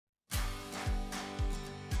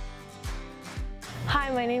Hi,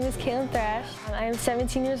 my name is Caitlin Thrash. I am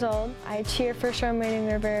 17 years old. I cheer for Shoreham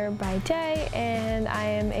River by day, and I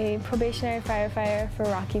am a probationary firefighter for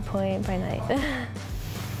Rocky Point by night.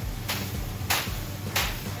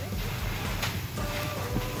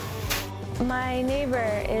 My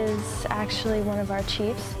neighbor is actually one of our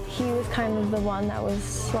chiefs. He was kind of the one that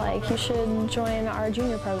was like, you should join our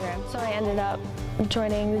junior program. So I ended up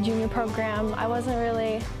joining the junior program. I wasn't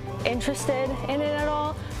really interested in it at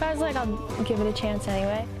all, but I was like, I'll give it a chance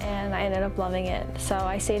anyway, and I ended up loving it. So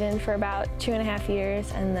I stayed in for about 2.5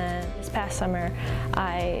 years, and then this past summer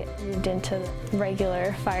I moved into the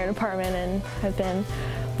regular fire department and have been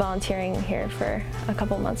volunteering here for a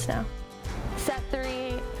couple months now. Set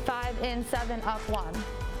 3, 5 in, 7 up, 1.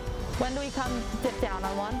 When do we come dip down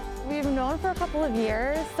on 1? We've known for a couple of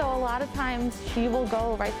years, so a lot of times she will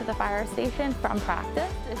go right to the fire station from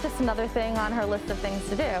practice. It's just another thing on her list of things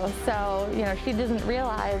to do. So, she didn't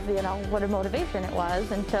realize, what a motivation it was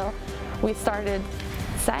until we started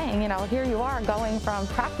saying, here you are going from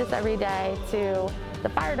practice every day to the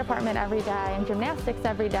fire department every day and gymnastics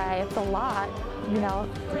every day. It's a lot,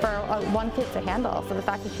 for one kid to handle. So the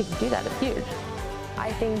fact that she can do that is huge.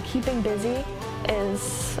 I think keeping busy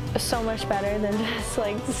is so much better than just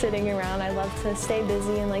sitting around. I love to stay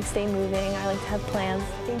busy and stay moving. I like to have plans.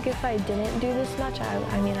 I think if I didn't do this much,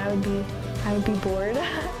 I would be bored.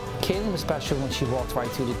 Caitlin was special when she walked right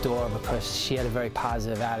through the door because she had a very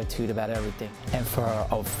positive attitude about everything. And for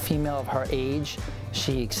a female of her age,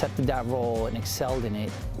 she accepted that role and excelled in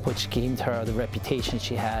it, which gained her the reputation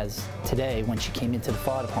she has today when she came into the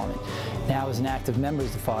fire department. Now, as an active member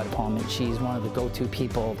of the fire department, she's one of the go-to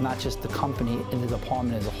people, not just the company, in the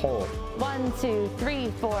department as a whole. 1, 2,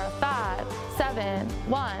 3, 4, 5, 7,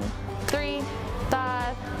 1, 3,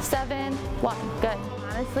 5, 7, 1. Good.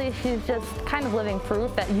 Honestly, she's just kind of living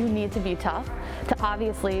proof that you need to be tough to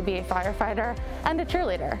obviously be a firefighter and a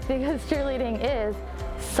cheerleader, because cheerleading is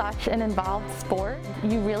such an involved sport.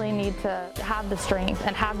 You really need to have the strength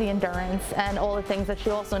and have the endurance and all the things that she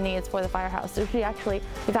also needs for the firehouse. So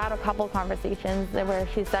we've had a couple conversations where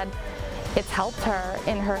she said it's helped her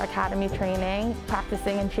in her academy training,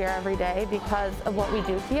 practicing and cheer every day because of what we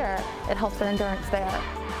do here. It helps her endurance there.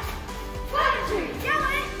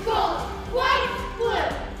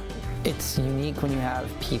 It's unique when you have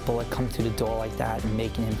people that come through the door like that and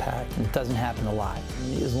make an impact, and it doesn't happen a lot.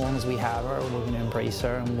 As long as we have her, we're going to embrace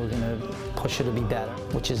her and we're going to push her to be better,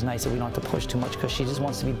 which is nice that we don't have to push too much because she just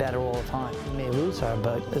wants to be better all the time. We may lose her,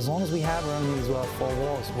 but as long as we have her in these 4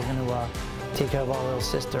 walls, we're going to take care of our little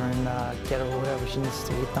sister and get her whatever she needs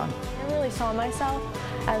to get done. I really saw myself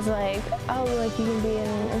as you can be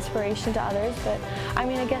an inspiration to others, but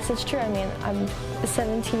I guess it's true. I'm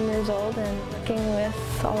 17 years old and working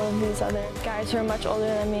with all of these other guys who are much older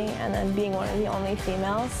than me, and then being one of the only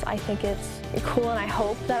females, I think it's cool, and I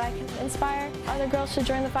hope that I can inspire other girls to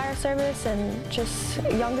join the fire service and just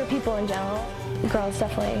younger people in general. Girls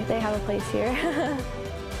definitely, they have a place here.